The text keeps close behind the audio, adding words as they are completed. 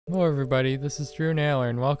Hello everybody, this is Drew Naylor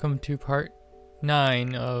and welcome to part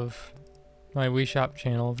 9 of my Wii Shop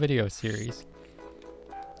Channel video series.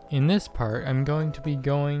 In this part, I'm going to be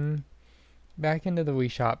going back into the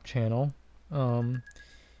Wii Shop Channel and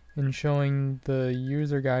showing the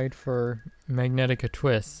user guide for Magnetica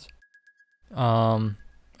Twist. I'm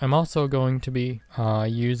also going to be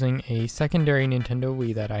using a secondary Nintendo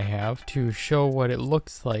Wii that I have to show what it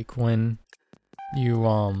looks like when you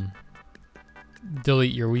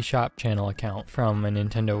delete your Wii Shop Channel account from a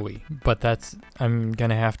Nintendo Wii. But I'm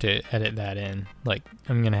gonna have to edit that in.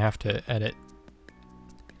 I'm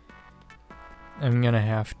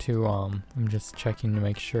just checking to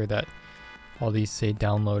make sure that all these say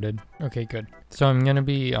downloaded. Okay, good. So I'm gonna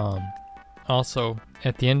be, also,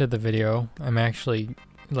 at the end of the video, I'm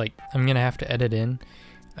gonna have to edit in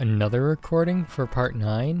another recording for part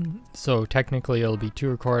 9. So technically it'll be 2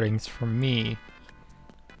 recordings from me,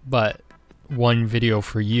 but 1 video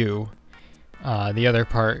for you. The other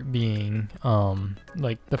part being,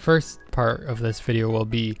 the first part of this video will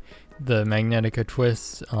be the Magnetica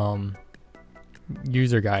Twist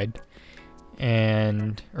user guide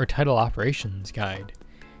or title operations guide.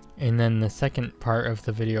 And then the second part of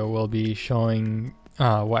the video will be showing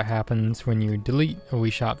what happens when you delete a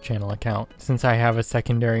Wii Shop Channel account. Since I have a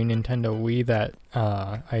secondary Nintendo Wii that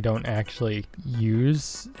I don't actually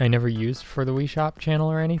use, I never used for the Wii Shop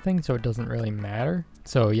Channel or anything, so it doesn't really matter.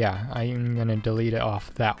 So yeah, I'm gonna delete it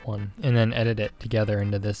off that one and then edit it together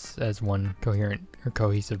into this as one coherent or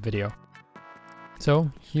cohesive video.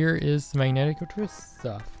 So here is the Magnetica Twist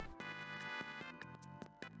stuff.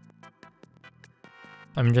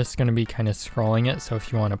 I'm just gonna be kind of scrolling it, so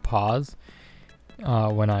if you want to pause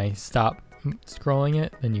when I stop scrolling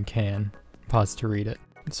it, then you can pause to read it.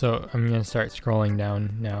 So I'm gonna start scrolling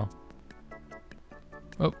down now.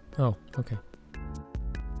 Oh, okay.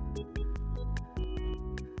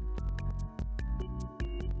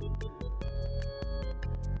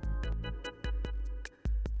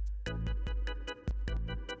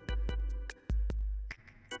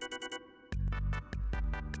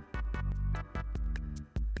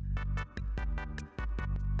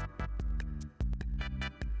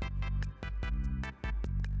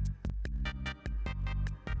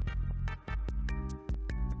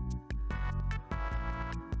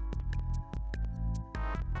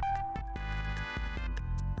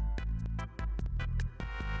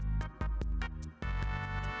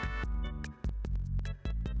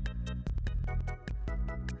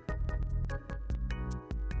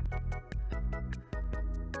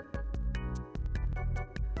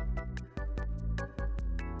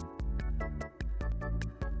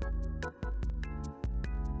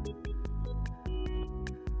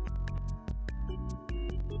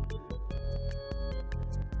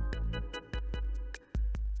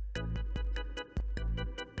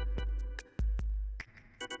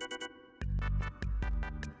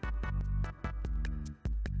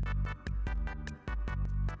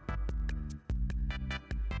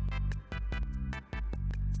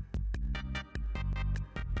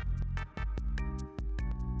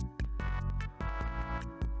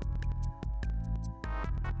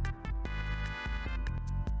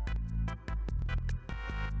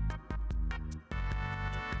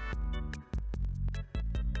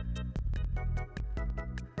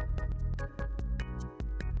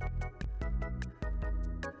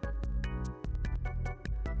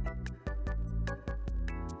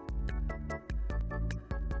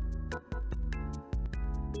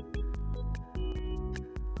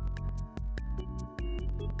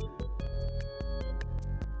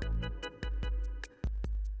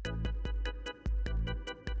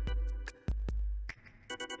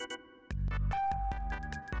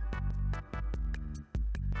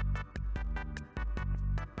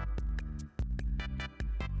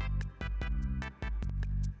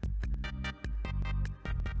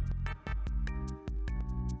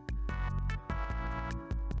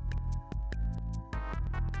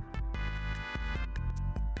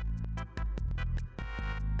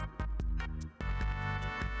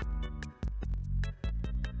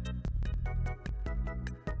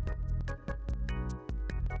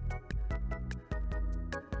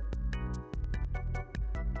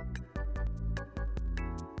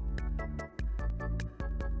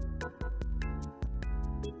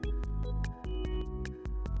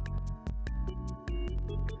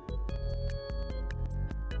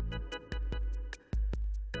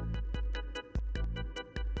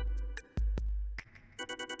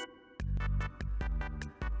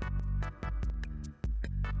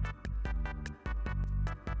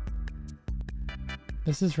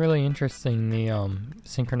 This is really interesting, the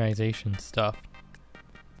synchronization stuff.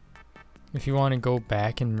 if you want to go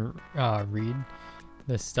back and read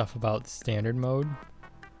the stuff about standard mode,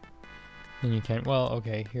 then you can. Well,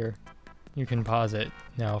 okay, here. You can pause it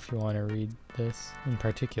now if you want to read this in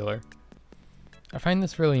particular. I find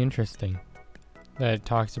this really interesting that it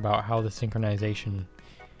talks about how the synchronization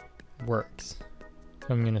works. So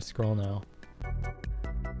I'm going to scroll now.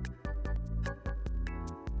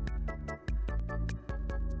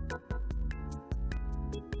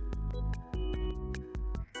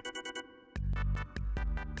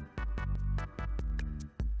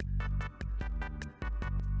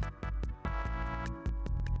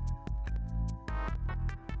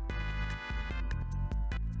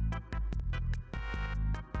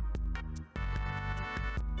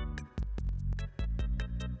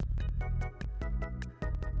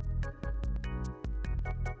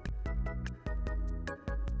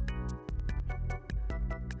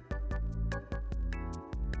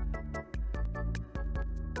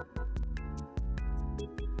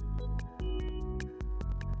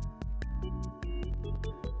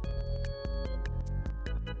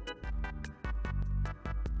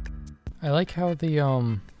 I like how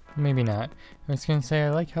the, maybe not. I was gonna say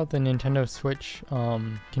I like how the Nintendo Switch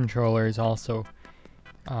controllers also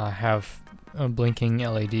have blinking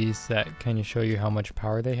LEDs that kind of show you how much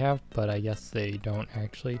power they have, but I guess they don't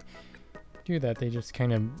actually do that. They just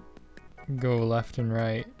kind of go left and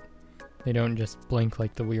right. They don't just blink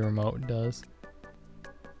like the Wii Remote does.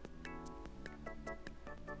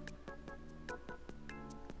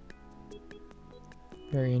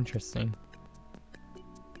 Very interesting.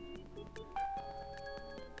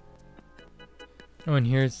 Oh, and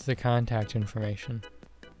here's the contact information.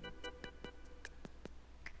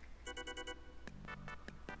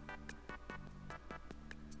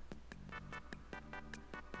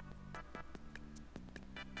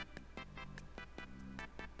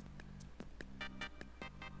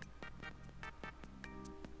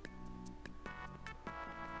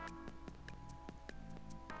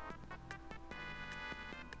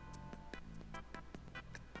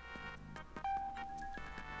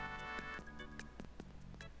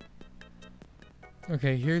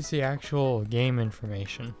 Okay, here's the actual game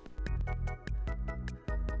information.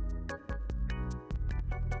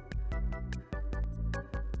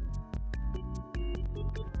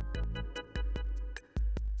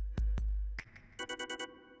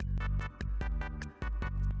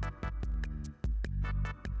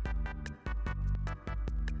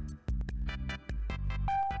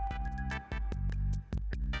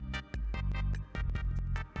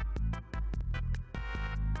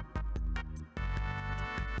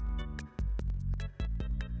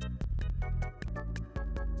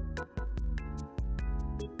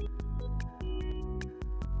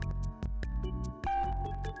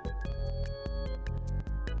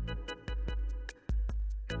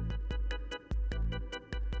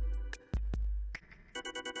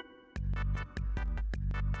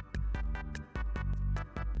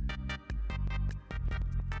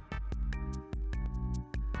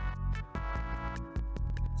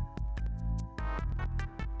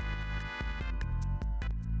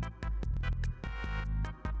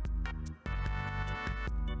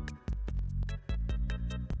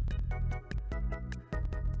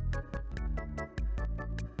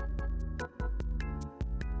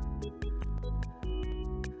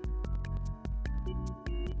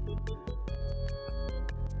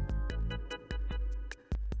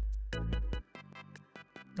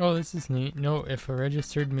 Oh, this is neat. Note, if a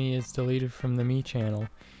registered me is deleted from the me channel,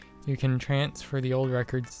 you can transfer the old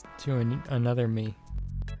records to another me.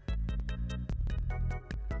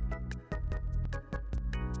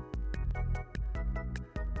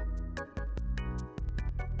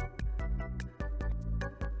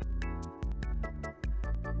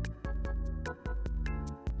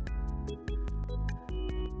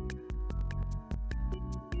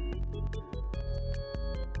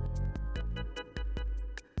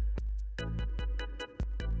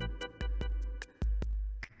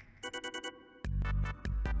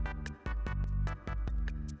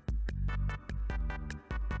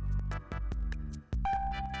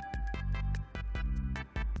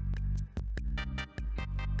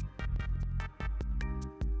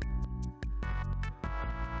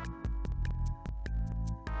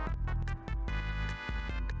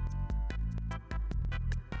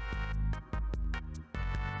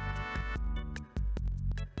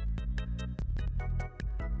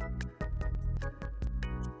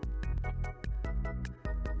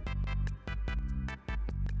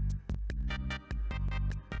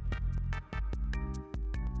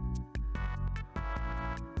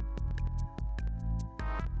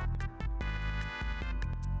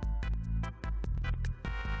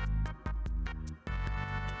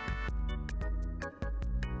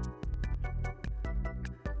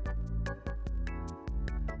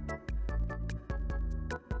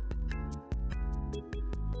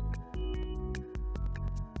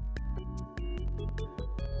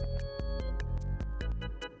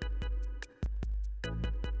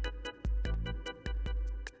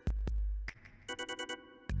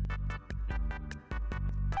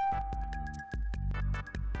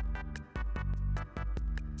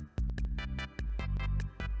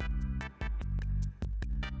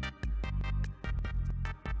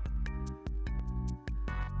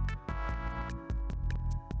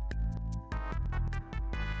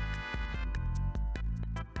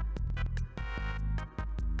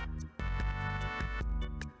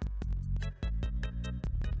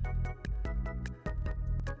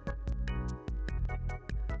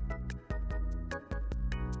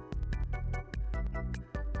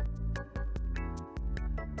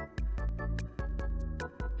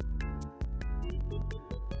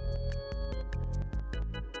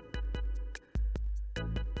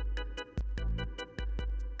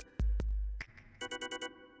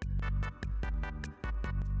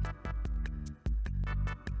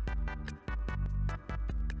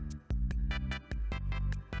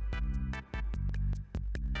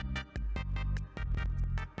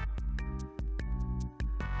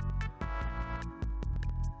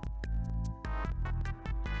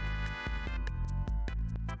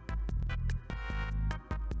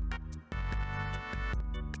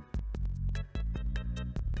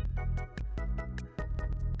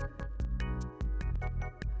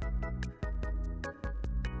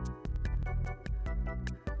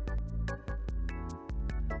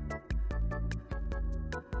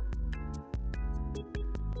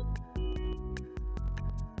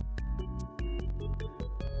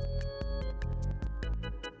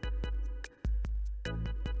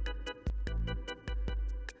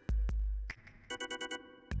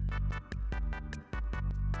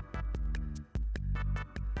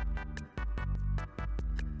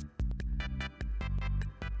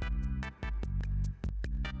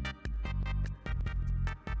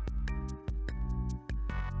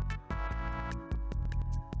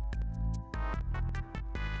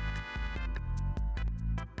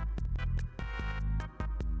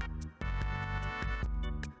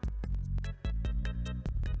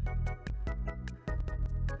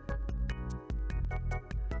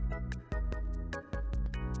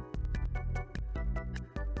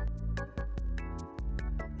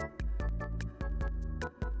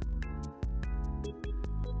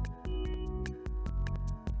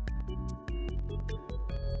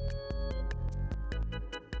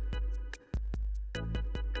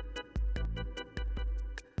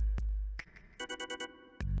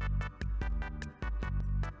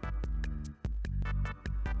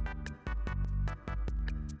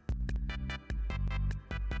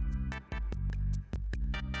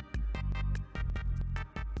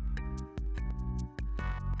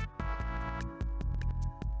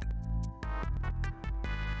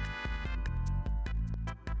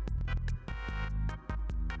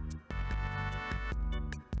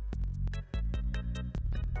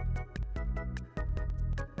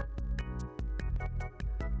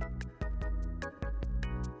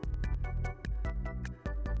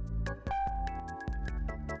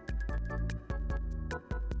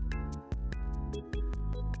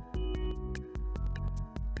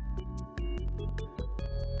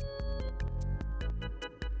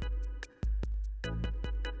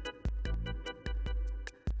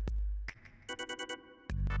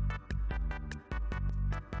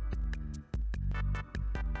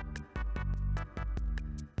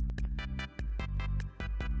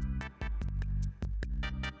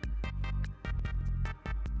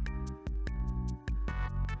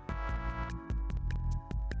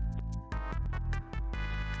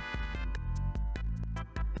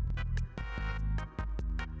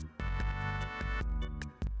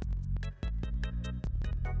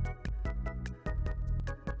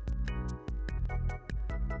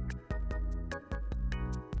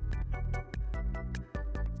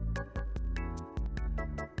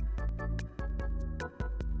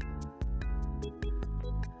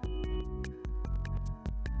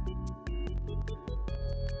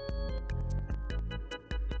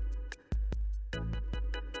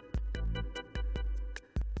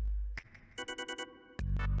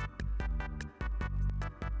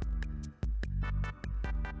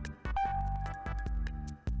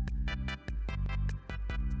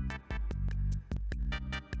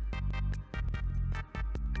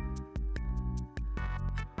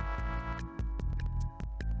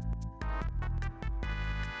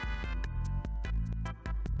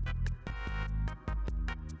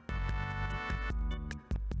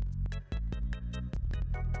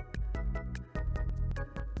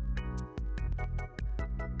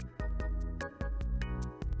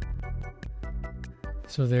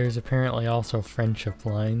 So there's apparently also friendship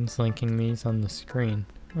lines linking these on the screen.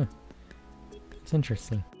 Huh. It's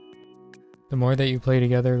interesting. The more that you play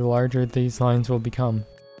together, the larger these lines will become.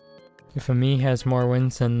 If a me has more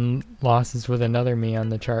wins than losses with another me on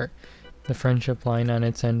the chart, the friendship line on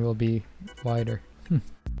its end will be wider.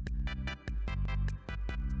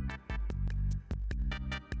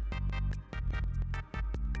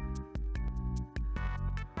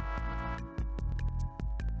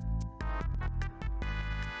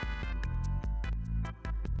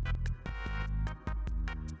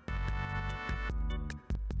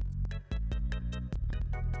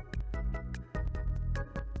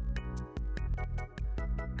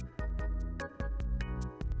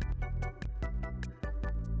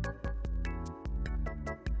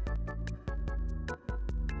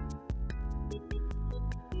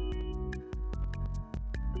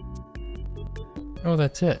 Oh,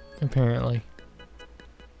 that's it, apparently.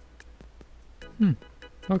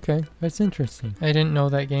 Okay, that's interesting. I didn't know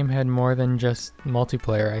that game had more than just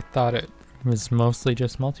multiplayer. I thought it was mostly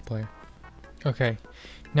just multiplayer. Okay,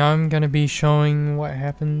 now I'm gonna be showing what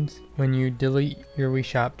happens when you delete your Wii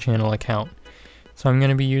Shop Channel account. So I'm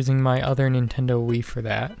gonna be using my other Nintendo Wii for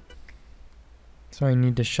that. So I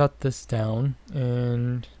need to shut this down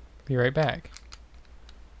and be right back.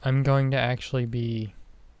 I'm going to actually be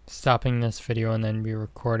stopping this video and then be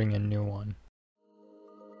recording a new one.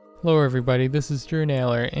 Hello everybody, this is Drew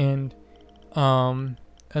Naylor, and on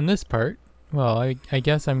this part, well, I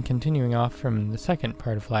guess I'm continuing off from the second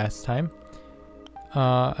part of last time.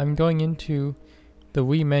 I'm going into the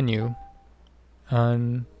Wii menu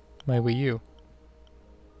on my Wii U.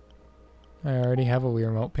 I already have a Wii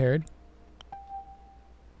remote paired.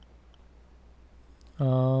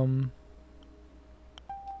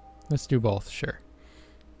 Let's do both, sure.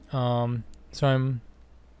 Oh,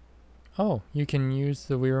 you can use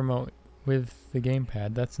the Wii remote with the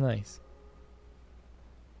gamepad. That's nice.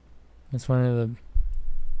 That's one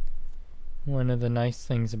of the nice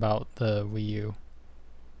things about the Wii U.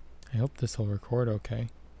 I hope this will record okay.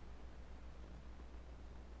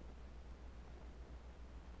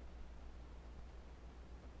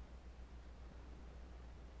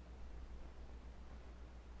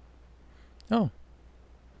 Oh.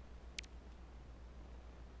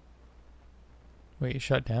 Wait,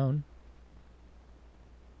 shut down.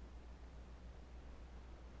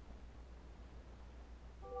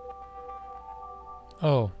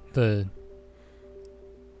 Oh, the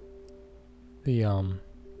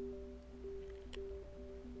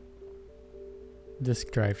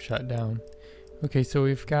disk drive shut down. Okay, so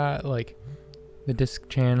we've got like the disk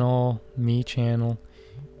channel, me channel,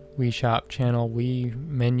 Wii Shop Channel, Wii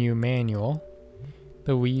menu manual,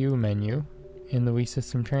 the Wii U menu, and the Wii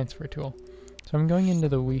System Transfer tool. So I'm going into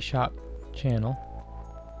the Wii Shop Channel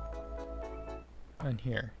on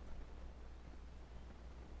here.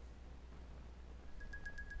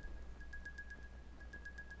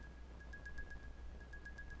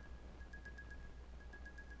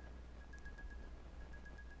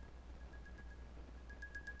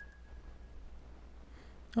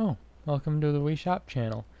 Oh, welcome to the Wii Shop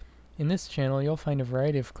Channel. In this channel, you'll find a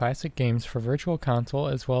variety of classic games for Virtual Console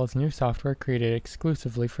as well as new software created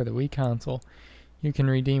exclusively for the Wii console. You can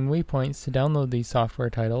redeem Wii points to download these software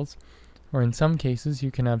titles, or in some cases you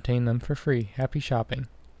can obtain them for free. Happy shopping.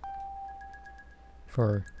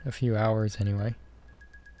 For a few hours anyway.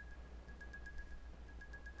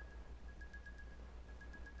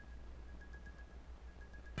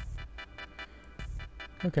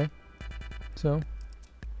 Okay, so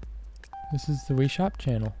this is the Wii Shop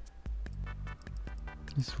Channel.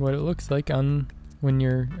 This is what it looks like on when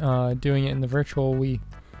you're doing it in the virtual Wii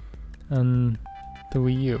on the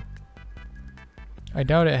Wii U. I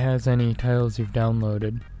doubt it has any titles you've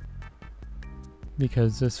downloaded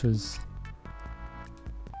because this was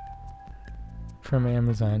from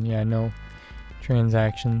Amazon. Yeah, no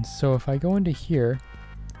transactions. So if I go into here,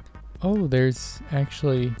 oh, there's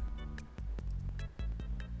actually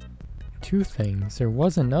two things. There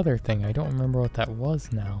was another thing. I don't remember what that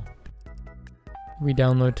was now. Wii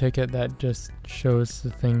download ticket, that just shows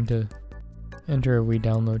the thing to enter a Wii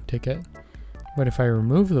download ticket. But if I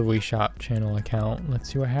remove the Wii Shop Channel account,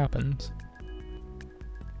 let's see what happens.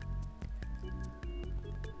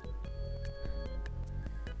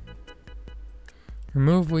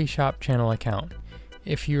 Remove Wii Shop Channel account.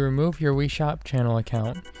 If you remove your Wii Shop Channel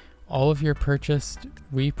account, all of your purchased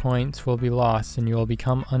Wii points will be lost and you will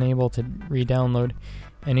become unable to re-download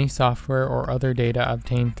any software or other data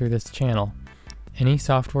obtained through this channel. Any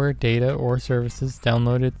software, data, or services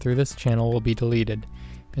downloaded through this channel will be deleted,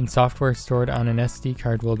 and software stored on an SD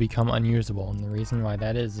card will become unusable. And the reason why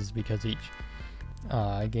that is because each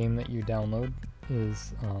game that you download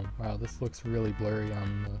is, wow, this looks really blurry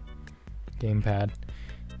on the gamepad,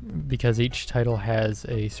 because each title has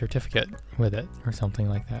a certificate with it or something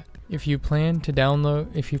like that. If you plan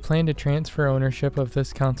to transfer ownership of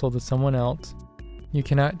this console to someone else, you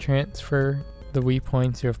cannot transfer the Wii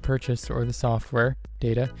points you have purchased or the software,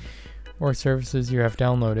 data, or services you have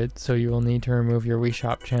downloaded, so you will need to remove your Wii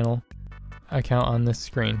Shop Channel account on this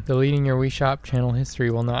screen. Deleting your Wii Shop Channel history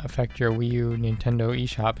will not affect your Wii U Nintendo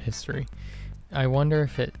eShop history. I wonder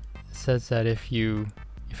if it says that if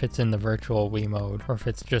it's in the virtual Wii mode, or if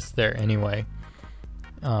it's just there anyway,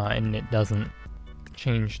 and it doesn't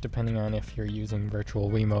change depending on if you're using virtual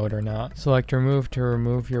Wii mode or not. Select remove to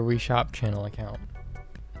remove your Wii Shop Channel account.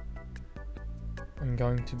 I'm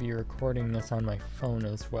going to be recording this on my phone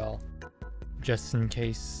as well, just in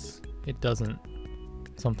case it doesn't,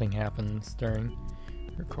 something happens during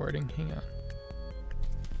recording. Hang on.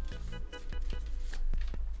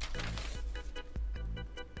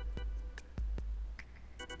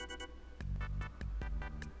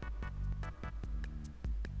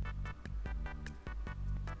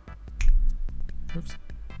 Oops.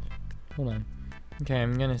 Hold on. Okay,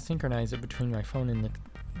 I'm gonna synchronize it between my phone and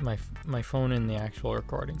my phone and the actual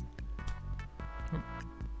recording.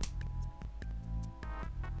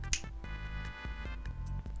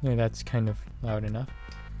 Yeah, that's kind of loud enough.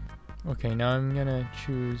 Okay, now I'm gonna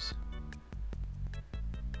choose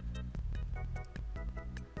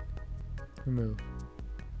remove.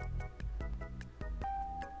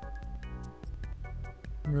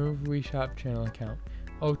 Remove Wii Shop Channel account.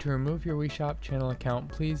 Oh, to remove your Wii Shop Channel account,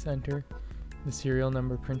 please enter the serial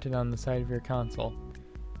number printed on the side of your console.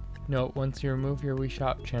 Note, once you remove your Wii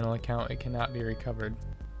Shop Channel account, it cannot be recovered.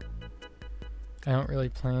 I don't really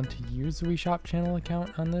plan to use the Wii Shop Channel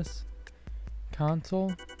account on this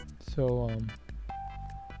console, so,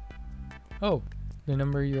 oh, the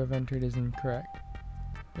number you have entered is incorrect.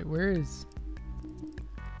 Wait, where is...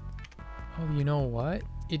 Oh, you know what?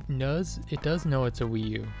 It does know it's a Wii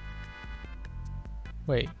U.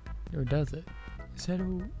 Wait, or does it? Is that a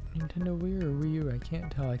Nintendo Wii or a Wii U? I can't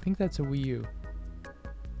tell. I think that's a Wii U.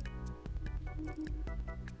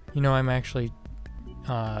 You know, I'm actually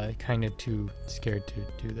kind of too scared to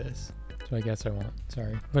do this, so I guess I won't.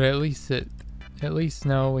 Sorry, but at least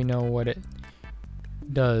now we know what it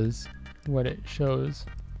does, what it shows.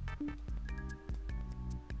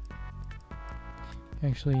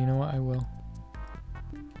 Actually, you know what? I will.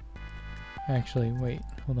 Actually, wait,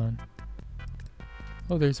 hold on.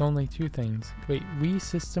 Oh, there's only two things. Wait, Wii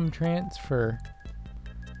System Transfer.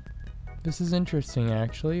 This is interesting,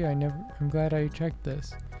 actually. I'm glad I checked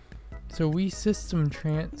this. So Wii System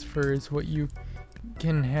Transfer is what you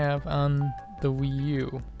can have on the Wii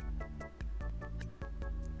U.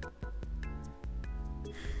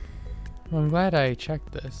 Well, I'm glad I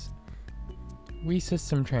checked this. Wii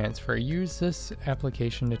System Transfer. Use this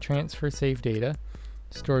application to transfer save data,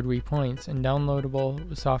 stored Wii points, and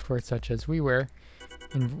downloadable software such as WiiWare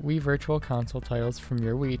and Wii Virtual Console titles from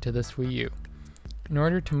your Wii to this Wii U. In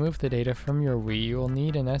order to move the data from your Wii, you will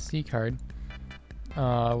need an SD card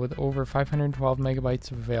with over 512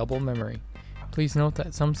 megabytes of available memory. Please note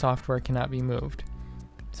that some software cannot be moved.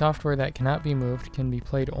 Software that cannot be moved can be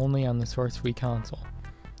played only on the source Wii console.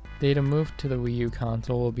 Data moved to the Wii U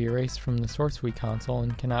console will be erased from the source Wii console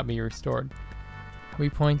and cannot be restored.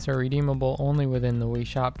 Wii points are redeemable only within the Wii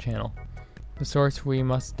Shop Channel. The source Wii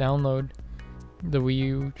must download the Wii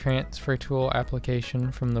U Transfer Tool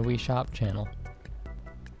application from the Wii Shop Channel.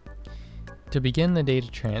 To begin the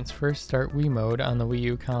data transfer, start Wii mode on the Wii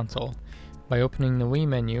U console by opening the Wii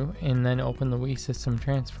menu and then open the Wii System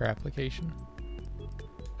Transfer application.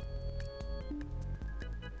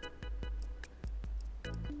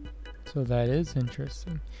 So that is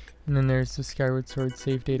interesting. And then there's the Skyward Sword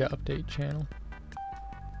Save Data Update channel.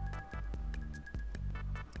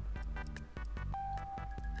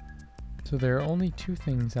 So there are only two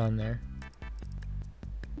things on there.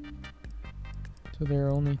 So there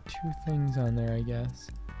are only two things on there, I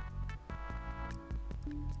guess.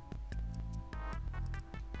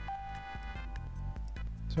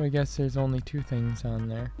 So I guess there's only two things on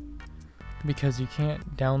there, because you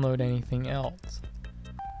can't download anything else.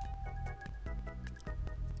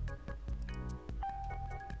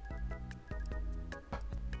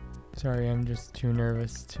 Sorry, I'm just too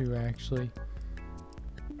nervous to actually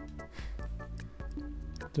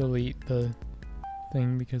delete the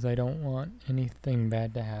thing because I don't want anything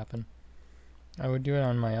bad to happen. I would do it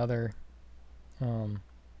on my other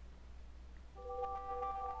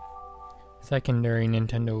secondary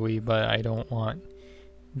Nintendo Wii, but I don't want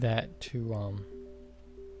that to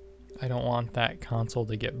I don't want that console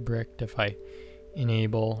to get bricked if I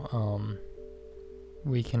enable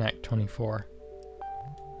Wii Connect 24.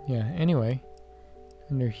 Yeah, anyway,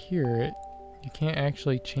 under here you can't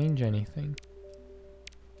actually change anything.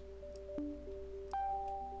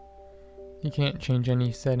 You can't change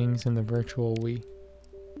any settings in the virtual Wii.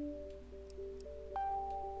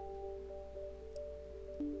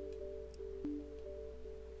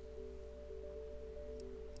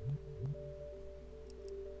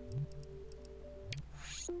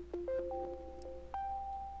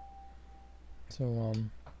 So,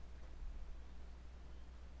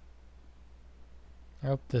 I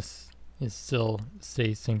hope this is still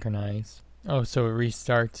stays synchronized. Oh, so it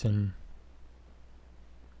restarts in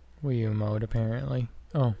Wii U mode, apparently.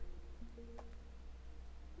 Oh.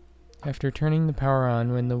 After turning the power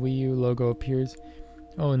on, when the Wii U logo appears,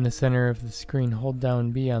 in the center of the screen, hold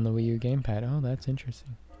down B on the Wii U gamepad. Oh, that's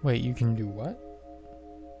interesting. Wait, you can do what?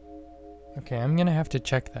 Okay, I'm gonna have to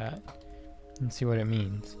check that and see what it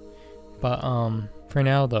means. But, for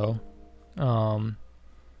now, though,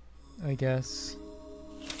 I guess...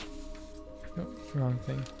 Oh, wrong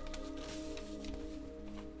thing.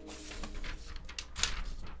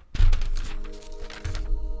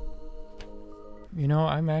 You know,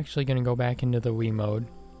 I'm actually going to go back into the Wii mode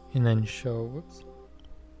and then show, whoops.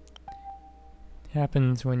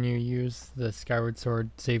 Happens when you use the Skyward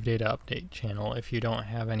Sword Save Data Update channel if you don't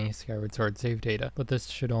have any Skyward Sword save data, but this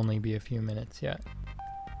should only be a few minutes yet.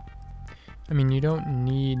 I mean, you don't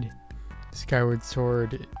need Skyward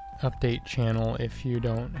Sword Update channel if you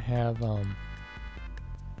don't have,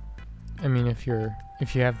 I mean, if you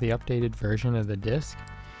have the updated version of the disc,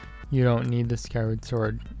 you don't need the Skyward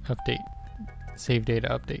Sword Update Save Data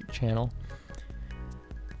Update channel.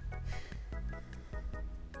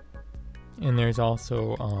 And there's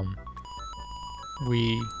also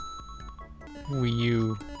Wii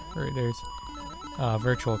U, or there's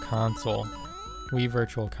Virtual Console, Wii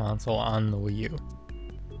Virtual Console on the Wii U.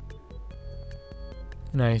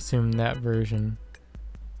 And I assume that version.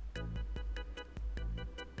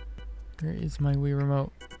 Where is my Wii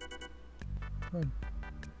remote? Come on.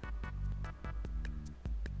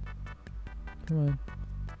 Come on.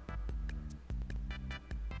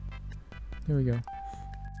 There we go.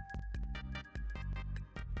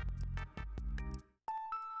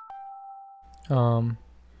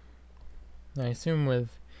 I assume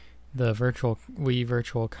with the Wii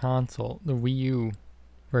Virtual Console, the Wii U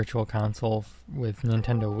Virtual Console with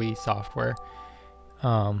Nintendo Wii software.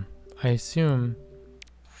 I assume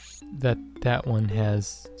that that one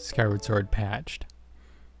has Skyward Sword patched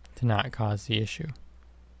to not cause the issue.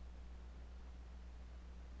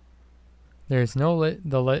 There is no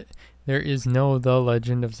The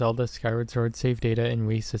Legend of Zelda Skyward Sword save data in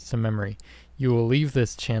Wii system memory. You will leave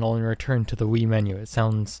this channel and return to the Wii menu. It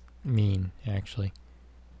sounds mean, actually.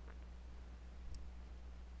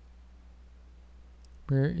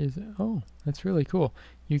 Where is it? Oh, that's really cool.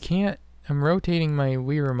 You can't... I'm rotating my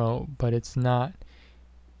Wii remote, but it's not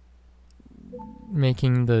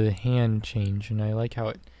making the hand change, and I like how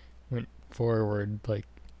it went forward, like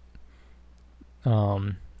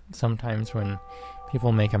sometimes when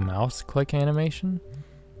people make a mouse click animation,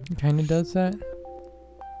 it kind of does that.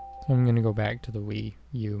 So I'm gonna go back to the Wii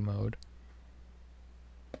U mode.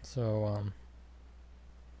 So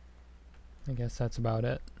I guess that's about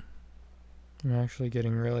it. I'm actually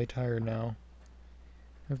getting really tired now.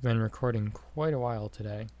 I've been recording quite a while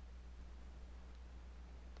today.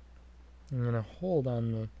 I'm gonna hold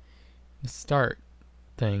on the start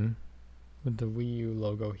thing with the Wii U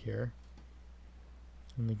logo here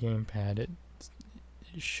on the gamepad. It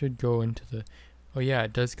should go into the... Oh yeah,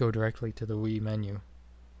 it does go directly to the Wii menu.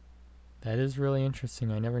 That is really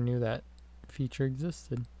interesting. I never knew that feature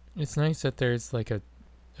existed. It's nice that there's like a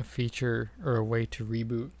feature or a way to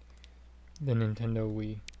reboot the Nintendo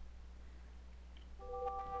Wii.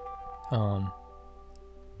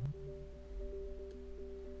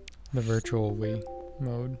 The virtual Wii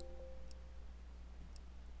mode.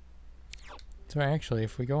 So actually,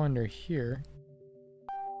 if we go under here,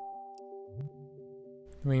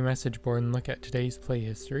 Wii message board and look at today's play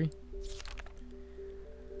history,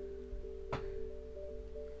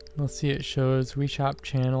 we'll see it shows Wii Shop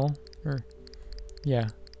Channel,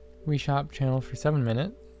 Wii Shop Channel for 7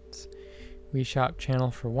 minutes, Wii Shop Channel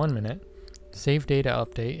for 1 minute, Save Data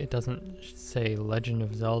Update. It doesn't say Legend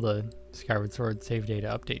of Zelda Skyward Sword Save Data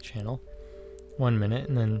Update Channel, 1 minute,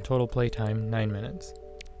 and then total playtime 9 minutes.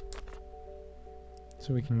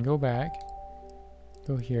 So we can go back,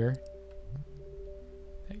 go here,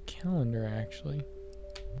 that calendar actually.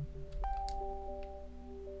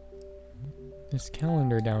 This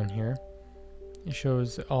calendar down here, it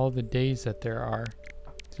shows all the days that there are.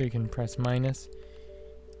 So you can press minus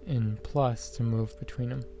and plus to move between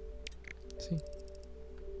them. See?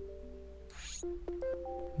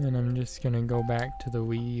 Then I'm just gonna go back to the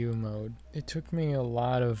Wii U mode. It took me a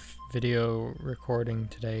lot of video recording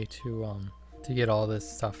today to get all this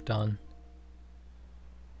stuff done.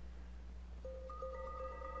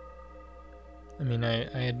 I mean, I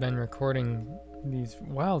had been recording these...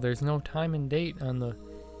 Wow, there's no time and date on the...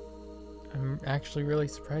 I'm actually really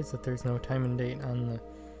surprised that there's no time and date on the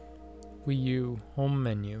Wii U home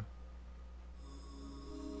menu.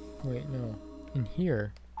 Wait, no. In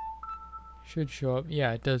here, should show up.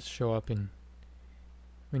 Yeah, it does show up in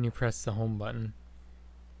when you press the home button.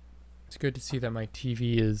 It's good to see that my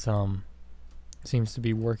TV is seems to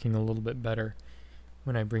be working a little bit better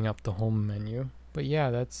when I bring up the home menu. But yeah,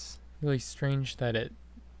 that's really strange that it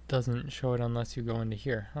doesn't show it unless you go into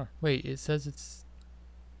here. Huh. Wait, it says it's...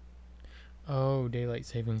 Oh, daylight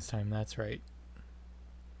savings time, that's right.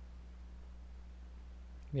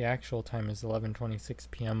 The actual time is 11:26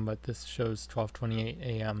 p.m., but this shows 12:28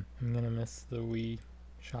 a.m. I'm gonna miss the Wii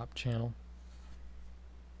Shop Channel.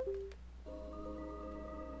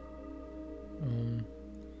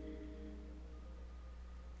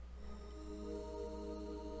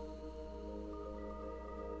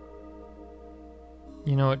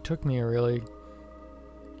 You know, it took me a really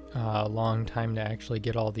long time to actually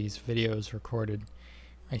get all these videos recorded.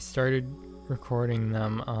 I started recording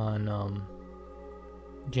them on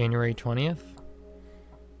January 20th,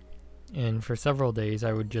 and for several days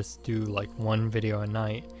I would just do like one video a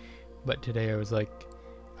night, but today I was like,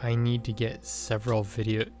 I need to get several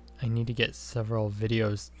videos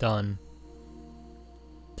done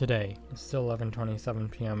today. It's still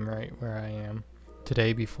 11:27 p.m. right where I am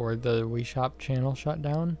today, before the Wii Shop channel shut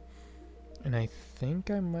down, and I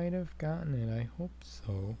think I might have gotten it. I hope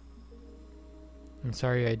so. I'm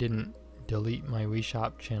sorry I didn't delete my Wii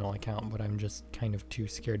Shop channel account, but I'm just kind of too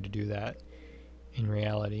scared to do that in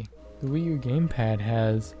reality. The Wii U gamepad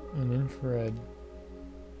has an infrared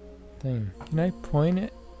thing. Can I point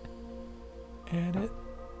it at it?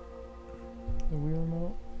 The Wii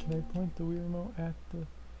remote? Can I point the Wii remote at the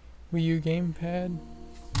Wii U gamepad?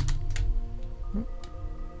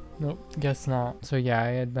 Nope, guess not. So yeah, I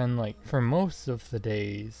had been like, for most of the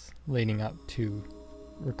days leading up to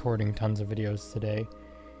recording tons of videos today,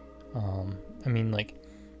 I mean, like,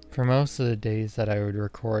 for most of the days that I would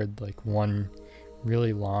record like one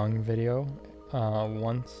really long video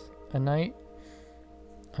once a night.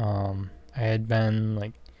 I had been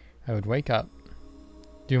like, I would wake up,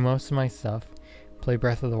 do most of my stuff, play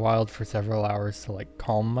Breath of the Wild for several hours to like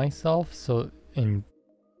calm myself, and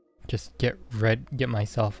just get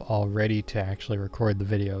myself all ready to actually record the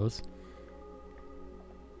videos.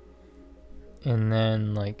 And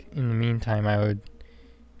then like in the meantime I would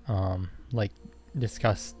like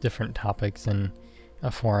discuss different topics in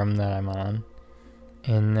a forum that I'm on,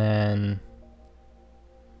 and then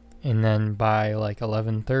by like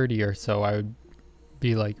 11:30 or so I would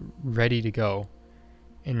be like ready to go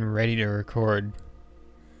and ready to record,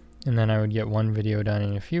 and then I would get one video done.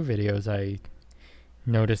 In a few videos I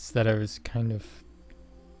noticed that I was kind of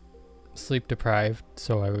sleep deprived,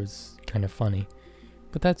 so I was kind of funny,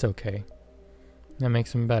 but that's okay. That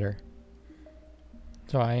makes them better.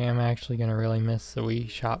 So I am actually going to really miss the Wii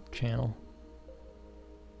Shop Channel.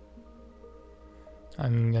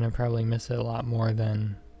 I'm going to probably miss it a lot more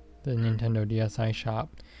than the Nintendo DSi Shop,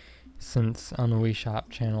 since on the Wii Shop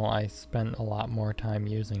Channel I spent a lot more time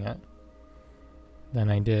using it than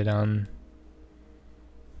I did on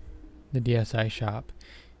the DSi Shop.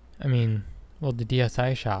 I mean, well, the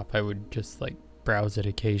DSi Shop I would just like browse it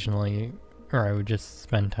occasionally, or I would just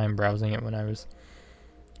spend time browsing it when I was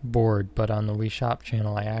bored, but on the Wii Shop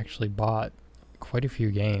Channel I actually bought quite a few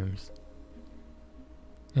games,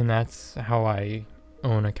 and that's how I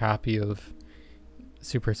own a copy of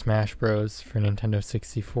Super Smash Bros. For Nintendo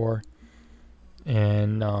 64,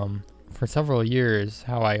 and for several years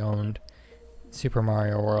how I owned Super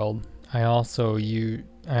Mario World. I also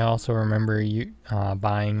remember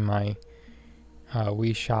buying my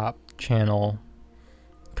Wii Shop Channel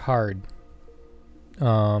card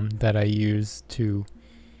that I used to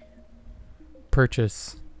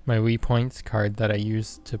purchase my Wii Points card that I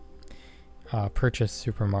used to purchase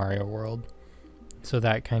Super Mario World. So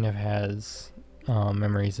that kind of has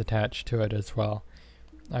memories attached to it as well.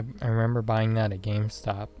 I remember buying that at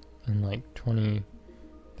GameStop in like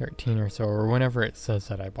 2013 or so, or whenever it says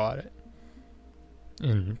that I bought it,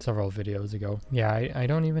 in several videos ago. Yeah, I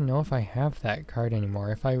don't even know if I have that card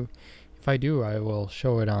anymore. If I do, I will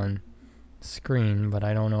show it on screen, but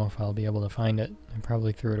I don't know if I'll be able to find it. I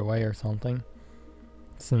probably threw it away or something,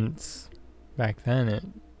 since back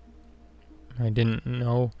then I didn't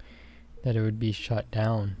know that it would be shut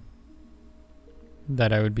down,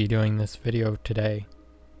 that I would be doing this video today.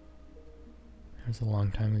 It was a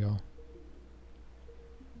long time ago.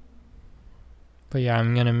 But yeah,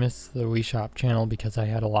 I'm gonna miss the Wii Shop Channel because I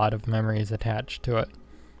had a lot of memories attached to it.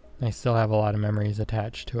 I still have a lot of memories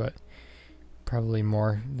attached to it. Probably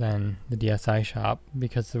more than the DSi Shop,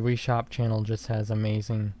 because the Wii Shop Channel just has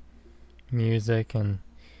amazing music, and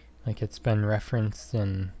like it's been referenced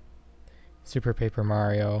in Super Paper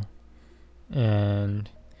Mario. And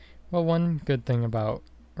well, one good thing about,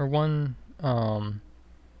 or one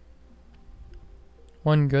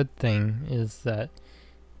good thing is that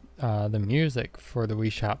the music for the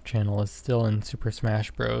Wii Shop Channel is still in Super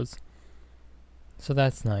Smash Bros. So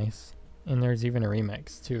that's nice. And there's even a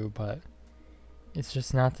remix too, but it's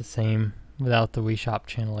just not the same without the Wii Shop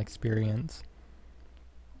Channel experience.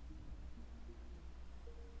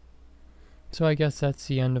 So I guess that's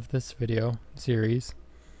the end of this video series.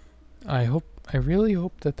 I really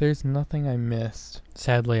hope that there's nothing I missed.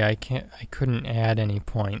 Sadly, I couldn't add any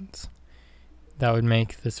points. That would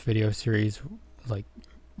make this video series like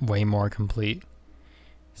way more complete.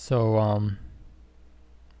 So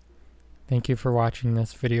thank you for watching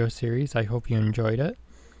this video series. I hope you enjoyed it,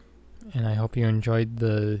 and I hope you enjoyed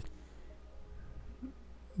the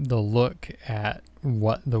look at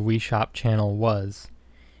what the Wii Shop Channel was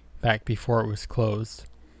back before it was closed.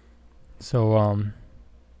 So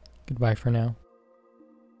goodbye for now.